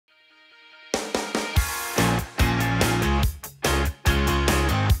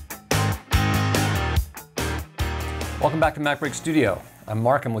Welcome back to MacBreak Studio. I'm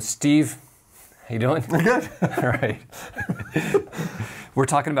Mark. I'm with Steve. How you doing? Good. All right. We're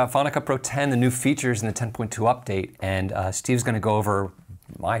talking about Final Cut Pro 10, the new features in the 10.2 update, and Steve's going to go over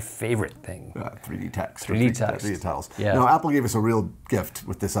my favorite thing. 3D text. 3D text. 3D tiles. Yeah. No, Apple gave us a real gift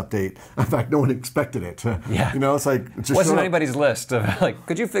with this update. In fact, no one expected it. Yeah. You know, it's like... It just wasn't anybody's list of like,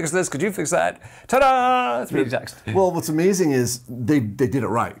 could you fix this? Could you fix that? Ta-da! 3D text. Well, what's amazing is they did it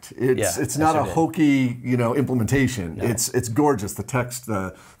right. It's not a hokey, implementation. No. It's gorgeous. The text,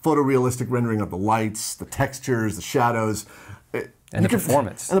 the photorealistic rendering of the lights, the textures, the shadows. And the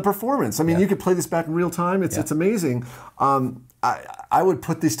performance. And the performance. I mean, you could play this back in real time. It's amazing. I would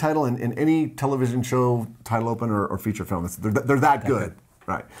put this title in any television show title opener or feature film. They're that good.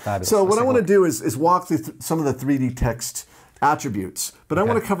 Right. Fabulous. So what I want to do is walk through some of the 3D text attributes, but I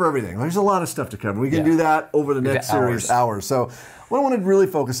want to cover everything. There's a lot of stuff to cover. We can do that over the next series, hours. So what I want to really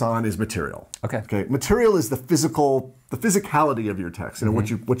focus on is material. Okay. Material is the physicality of your text,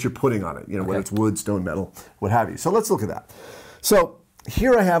 what you're putting on it. Whether it's wood, stone, metal, what have you. So let's look at that. So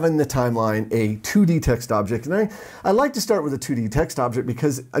here I have in the timeline a 2D text object, and I like to start with a 2D text object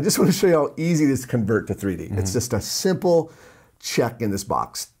because I just want to show you how easy it is to convert to 3D. It's just a simple check in this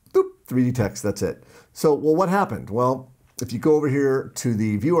box. Boop, 3D text, that's it. So, well, what happened? Well, if you go over here to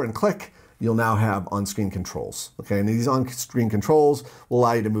the viewer and click, you'll now have on-screen controls. Okay, and these on-screen controls will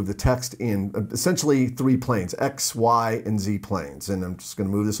allow you to move the text in essentially 3 planes, X, Y, and Z planes. And I'm just going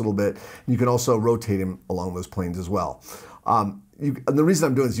to move this a little bit. You can also rotate them along those planes as well. And the reason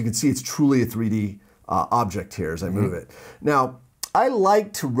I'm doing this, you can see it's truly a 3D object here as I move it. Now, I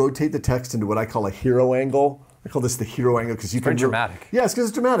like to rotate the text into what I call a hero angle. I call this the hero angle because you can... It's dramatic. Yeah, it's because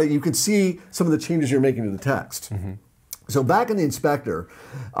it's dramatic. You can see some of the changes you're making to the text. So back in the inspector,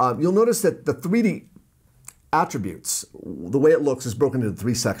 you'll notice that the 3D attributes, the way it looks is broken into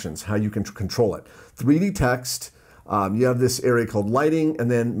 3 sections, how you can control it. 3D text, you have this area called lighting and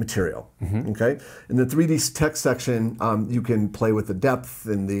then material. Okay, in the 3D text section, you can play with the depth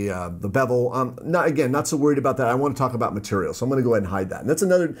and the bevel. Not so worried about that. I want to talk about material, so I'm going to go ahead and hide that. And that's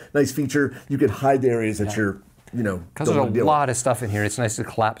another nice feature. You can hide the areas that you're because there's a lot of stuff in here. It's nice to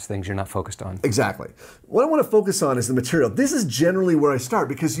collapse things you're not focused on. Exactly. What I want to focus on is the material. This is generally where I start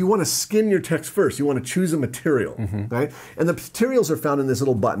because you want to skin your text first. You want to choose a material, right? And the materials are found in this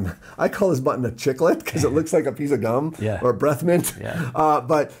little button. I call this button a chiclet because it looks like a piece of gum or a breath mint.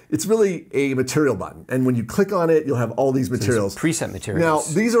 But it's really a material button. And when you click on it, you'll have all these materials. Preset materials.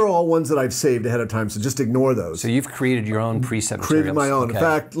 Now, these are all ones that I've saved ahead of time, so just ignore those. So you've created your own preset materials. Created my own. In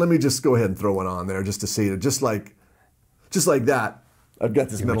fact, let me just go ahead and throw one on there just to see it. Just like that, I've got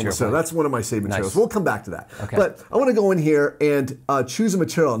this metal material. That's one of my saved materials. We'll come back to that. But I want to go in here and choose a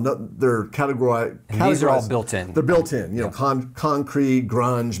material. They're categorized. These are all built in. They're built in. Concrete,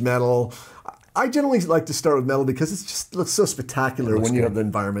 grunge, metal. I generally like to start with metal because it just looks so spectacular when you have the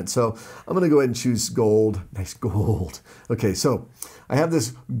environment. So I'm going to go ahead and choose gold. Nice gold. Okay, so I have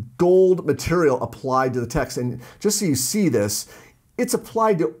this gold material applied to the text. And just so you see this, it's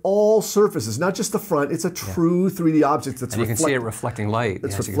applied to all surfaces, not just the front. It's a true 3D object that's you can see it reflecting light.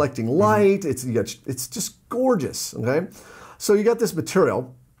 It's reflecting light. It's just gorgeous. Okay, so you got this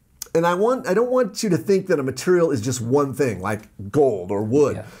material, and I don't want you to think that a material is just one thing, like gold or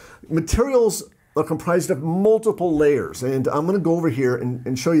wood. Materials are comprised of multiple layers, and I'm going to go over here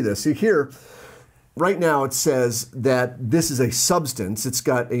and show you this. See here. Right now it says that this is a substance. It's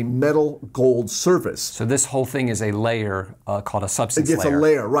got a metal gold surface. So this whole thing is a layer called a substance layer. It's a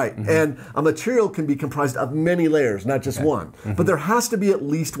layer, right. And a material can be comprised of many layers, not just one. But there has to be at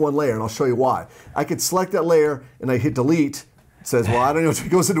least one layer, and I'll show you why. I could select that layer and I hit delete. It says, well, I don't know if it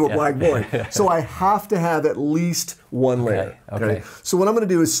goes into a black void. So I have to have at least one layer. Okay. So what I'm going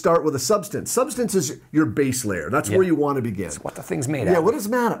to do is start with a substance. Substance is your base layer. That's where you want to begin. It's what the thing's made out of. Yeah, what it's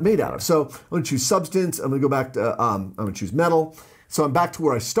made out of. So I'm going to choose substance. I'm going to go back to, I'm going to choose metal. So I'm back to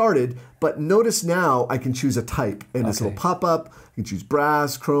where I started, but notice now I can choose a type. And this little pop-up, I can choose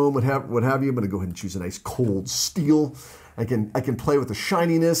brass, chrome, what have you. I'm going to go ahead and choose a nice cold steel. I can play with the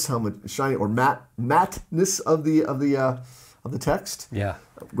shininess, how much shiny or matte-ness of the text. Yeah.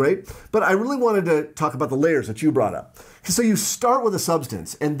 Great. But I really wanted to talk about the layers that you brought up. So you start with a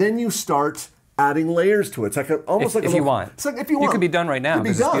substance, and then you start adding layers to it. It's like almost like if you want. It's like if you want. You could be done right now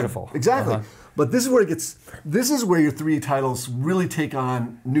because it's beautiful. Exactly. But this is where it gets. This is where your 3D titles really take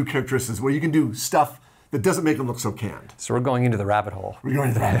on new characteristics, where you can do stuff that doesn't make them look so canned. So we're going into the rabbit hole. We're going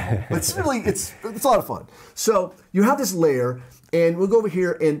into the rabbit hole. It's really it's a lot of fun. So you have this layer, and we'll go over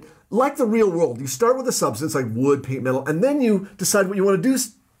here and. Like the real world, you start with a substance like wood, paint, metal, and then you decide what you want to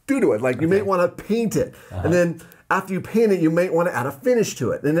do to it. Like you may want to paint it. And then after you paint it, you might want to add a finish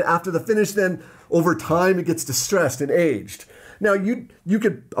to it. And after the finish, then over time, it gets distressed and aged. Now, you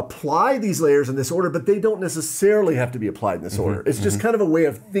could apply these layers in this order, but they don't necessarily have to be applied in this order. It's just kind of a way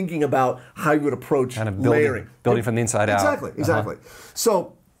of thinking about how you would approach kind of layering. Building from the inside out. Exactly.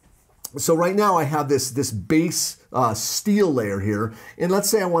 So right now I have this base steel layer here, and let's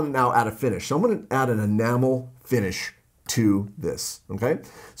say I want to now add a finish. So I'm going to add an enamel finish to this, okay?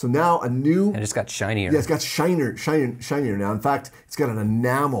 So now a new... And it's got shinier. Yeah, it's got shinier now. In fact, it's got an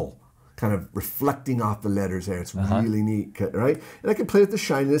enamel kind of reflecting off the letters there. It's really neat, right? And I can play with the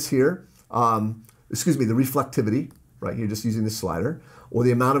shininess here. Excuse me, the reflectivity, right? You're just using the slider. Or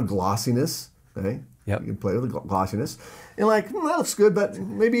the amount of glossiness, okay? Yep. You can play with the glossiness. And like, that looks good, but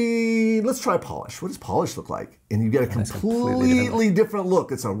maybe let's try polish. What does polish look like? And you get a completely different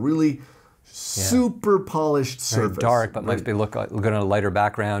look. It's a really super polished surface. Very dark, but might be look good on a lighter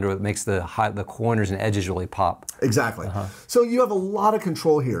background, or it makes the corners and edges really pop. Exactly. So you have a lot of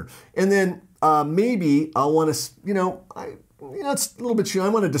control here. And then maybe I'll want to, it's a little bit shiny. I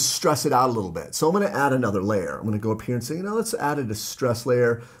want to distress it out a little bit. So I'm going to add another layer. I'm going to go up here and say, let's add a distress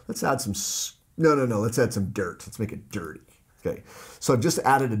layer. Let's add some, let's add some dirt. Let's make it dirty. Okay, so I've just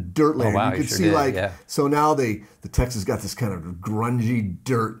added a dirt layer. Wow, you can see so now the text has got this kind of grungy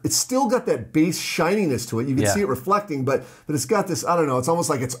dirt. It's still got that base shininess to it. You can see it reflecting, but it's got this, I don't know, it's almost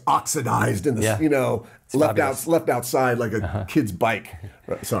like it's oxidized in the, left outside like a kid's bike.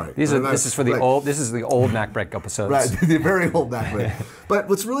 Sorry. This is the old MacBreak episodes. Right, the very old MacBreak. But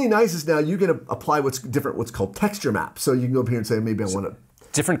what's really nice is now you can apply what's called texture map. So you can go up here and say, maybe I want to...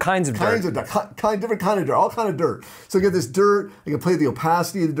 Different kinds of dirt. Different kind of dirt, all kind of dirt. So you get this dirt, I can play the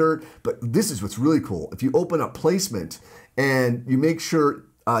opacity of the dirt, but this is what's really cool. If you open up placement and you make sure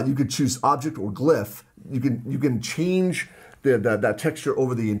you could choose object or glyph, you can change that texture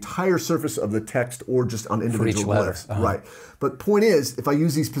over the entire surface of the text or just on individual glyphs. Right. But point is, if I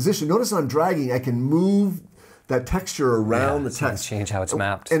use these positions, notice I'm dragging, I can move that texture around the text, change how it's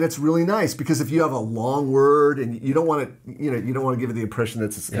mapped, and it's really nice because if you have a long word and you don't want to, you don't want to give it the impression that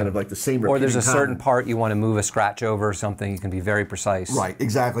it's kind of like the same. Or there's a certain part you want to move a scratch over or something, you can be very precise. Right,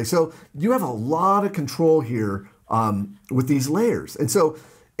 exactly. So you have a lot of control here with these layers, and so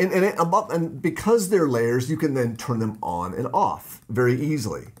and because they're layers, you can then turn them on and off very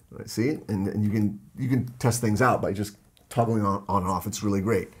easily. Right, see, and you can test things out by just toggling on and off. It's really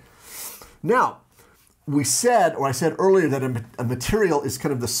great. Now, I said earlier that a material is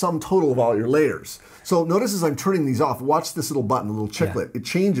kind of the sum total of all your layers. So notice as I'm turning these off, watch this little button, the little chiclet. It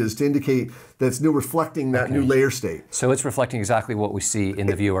changes to indicate that it's new reflecting that new layer state. So it's reflecting exactly what we see in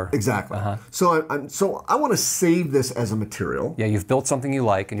the viewer. Exactly. So I want to save this as a material. Yeah, you've built something you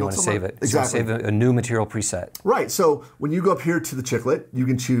like and you want to save it. Exactly. So save a new material preset. Right. So when you go up here to the chiclet, you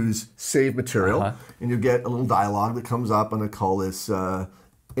can choose Save Material, and you get a little dialog that comes up, and I call this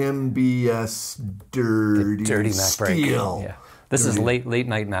MBS Dirty MacBreak. Steel. Yeah. This is late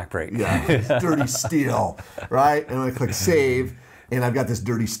night MacBreak. Yeah, Dirty Steel, right? And I click Save, and I've got this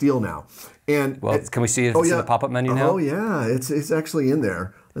Dirty Steel now. And can we see if it's in the pop-up menu now? Oh yeah, it's actually in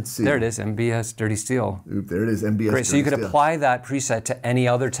there. Let's see. There it is, MBS Dirty Steel. Oop, there it is, MBS Dirty so you could Steel. apply that preset to any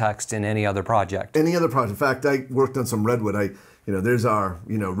other text in any other project. Any other project. In fact, I worked on some Redwood. There's our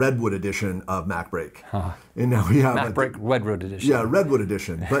Redwood edition of MacBreak, and now we have MacBreak Redwood edition. Yeah, Redwood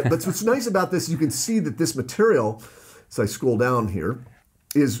edition. But what's nice about this, you can see that this material, as I scroll down here,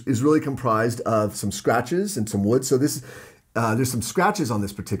 is really comprised of some scratches and some wood. So this there's some scratches on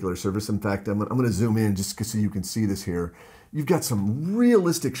this particular surface. In fact, I'm going to zoom in just so you can see this here. You've got some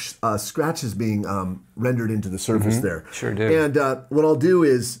realistic scratches being rendered into the surface there. Sure do. And what I'll do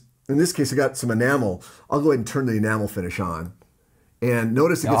is, in this case, I got some enamel. I'll go ahead and turn the enamel finish on. And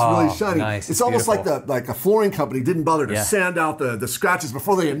notice it gets really shiny. Nice. It's almost like a flooring company didn't bother to sand out the scratches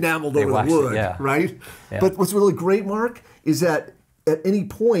before they enameled over the wood, right? Yeah. But what's really great, Mark, is that at any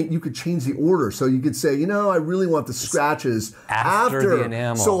point you could change the order. So you could say, I really want the scratches after the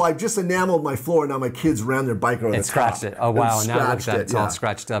enamel. So I've just enameled my floor, and now my kids ran their bike over the top. Scratched it. Oh wow! Now look at that. It's all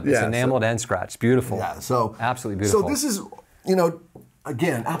scratched up. It's enameled and scratched. Beautiful. Yeah. So absolutely beautiful. So this is,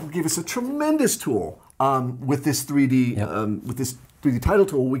 again, Apple gave us a tremendous tool with this 3D with this 3D title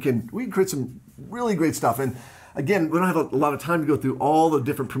tool. We can create some really great stuff. And again, we don't have a lot of time to go through all the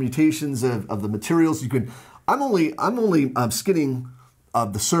different permutations of the materials. You can. I'm only skinning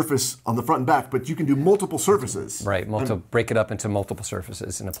the surface on the front and back, but you can do multiple surfaces. Right. Break it up into multiple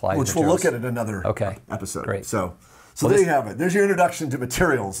surfaces and apply. Which we'll look at in another episode. Great. So there you have it. There's your introduction to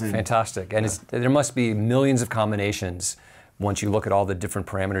materials. Fantastic. And there must be millions of combinations once you look at all the different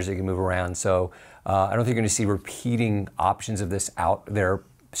parameters that you can move around. So I don't think you're going to see repeating options of this out there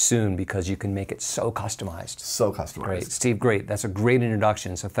soon because you can make it so customized. So customized. Great. Steve, great. That's a great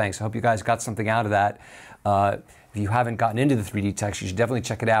introduction, so thanks. I hope you guys got something out of that. If you haven't gotten into the 3D text, you should definitely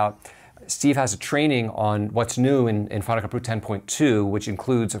check it out. Steve has a training on what's new in Final Cut Pro 10.2, which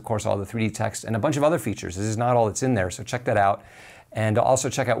includes, of course, all the 3D text and a bunch of other features. This is not all that's in there, so check that out. And also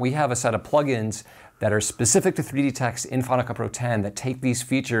check out, we have a set of plugins that are specific to 3D text in Final Cut Pro 10 that take these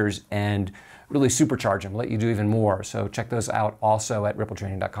features and really supercharge them, let you do even more. So check those out also at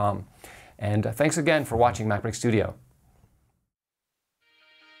rippletraining.com. And thanks again for watching MacBreak Studio.